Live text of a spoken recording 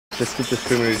Just keep the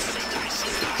streamer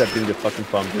stepped in the fucking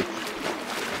pump, dude.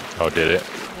 Oh, did it?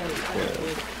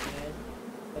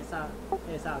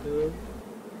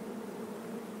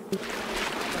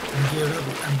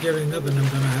 I'm gearing up and I'm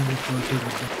gonna have it for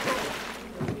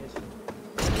a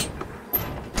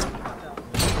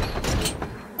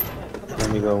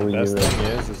Let me go with Best you.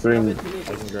 thing is Bring.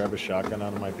 doesn't grab a shotgun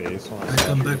out of my base when I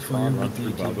come back for you run with through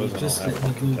the Bubba's AKB. Just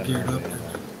let me go geared up.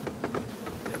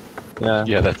 Yeah.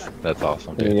 Yeah, that's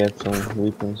awesome, You dude. get some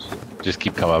weapons. Just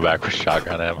keep coming back with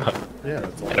shotgun ammo Yeah,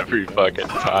 that's all. every fucking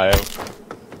time.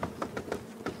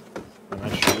 And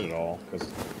I shoot it all because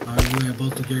Are you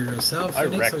about to gear yourself? I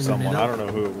Phoenix, wrecked or you someone. need I help? don't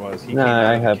know who it was. He Nah, came out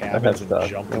I of the have cabins and stuff.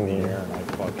 jumped in the air, and I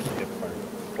fucking hit If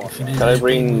fire. you need Shall I anything,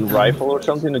 bring you can- rifle or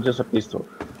something, or just a pistol?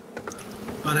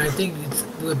 But I think it's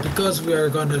because we are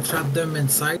gonna trap them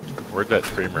inside. Where'd that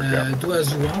streamer go? Do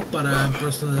as you want, but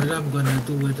personally I'm gonna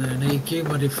do with an AK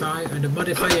modify and a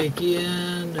modified AK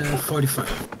and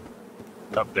 45.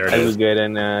 Oh, there it I will is. get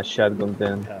an shotgun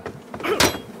then. Yeah.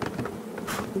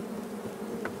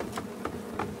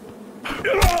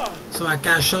 So I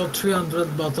cash out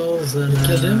 300 bottles and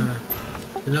killed him?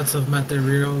 lots of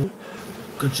material.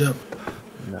 Good job.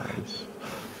 Nice.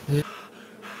 Yeah.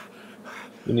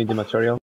 You need the material?